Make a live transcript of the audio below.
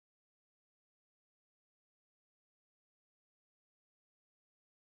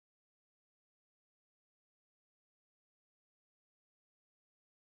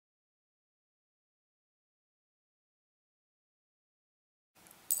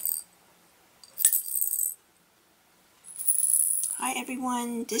Hi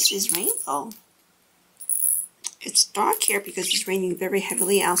everyone, this is Rainbow. It's dark here because it's raining very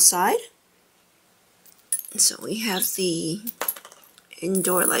heavily outside. So we have the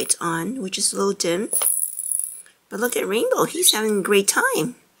indoor lights on, which is a little dim. But look at Rainbow, he's having a great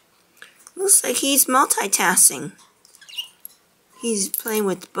time. Looks like he's multitasking. He's playing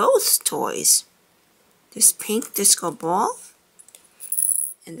with both toys. This pink disco ball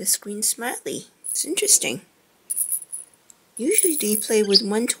and this green smiley. It's interesting. Usually they play with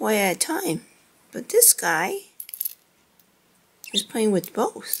one toy at a time, but this guy is playing with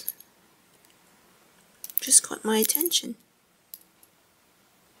both. Just caught my attention.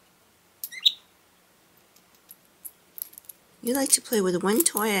 You like to play with one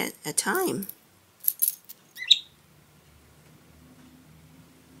toy at a time.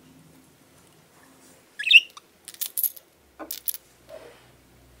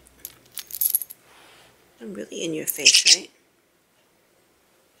 I'm really in your face, right?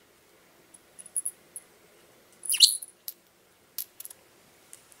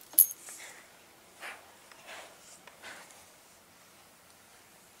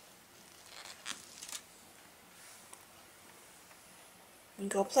 And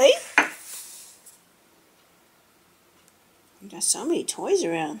go play? You got so many toys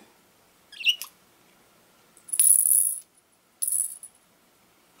around.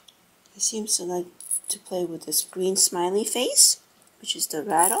 He seems to like to play with this green smiley face, which is the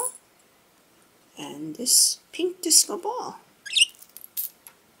rattle, and this pink disco ball.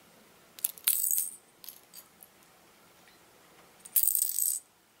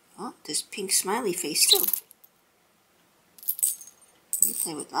 Oh, this pink smiley face too. You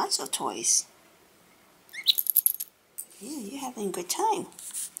play with lots of toys. Yeah, you're having a good time.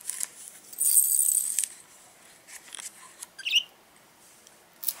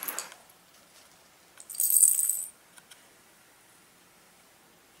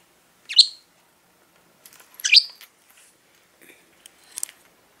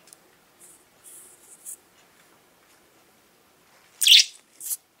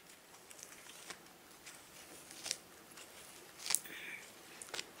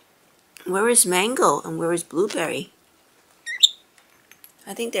 Where is Mango and where is Blueberry?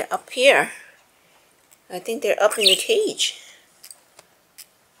 I think they're up here. I think they're up in the cage.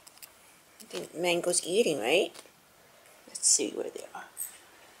 I think Mango's eating, right? Let's see where they are.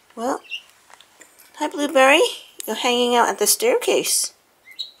 Well, hi Blueberry. You're hanging out at the staircase.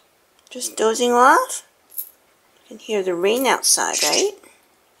 Just dozing off. You can hear the rain outside, right?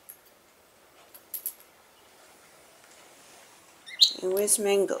 And where's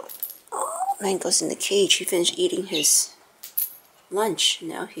Mango? Oh, Mango's in the cage. He finished eating his lunch.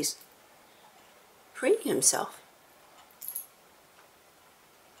 Now he's freeing himself.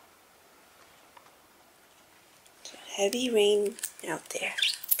 Heavy rain out there.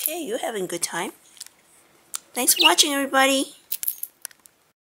 Okay, you're having a good time. Thanks for watching, everybody.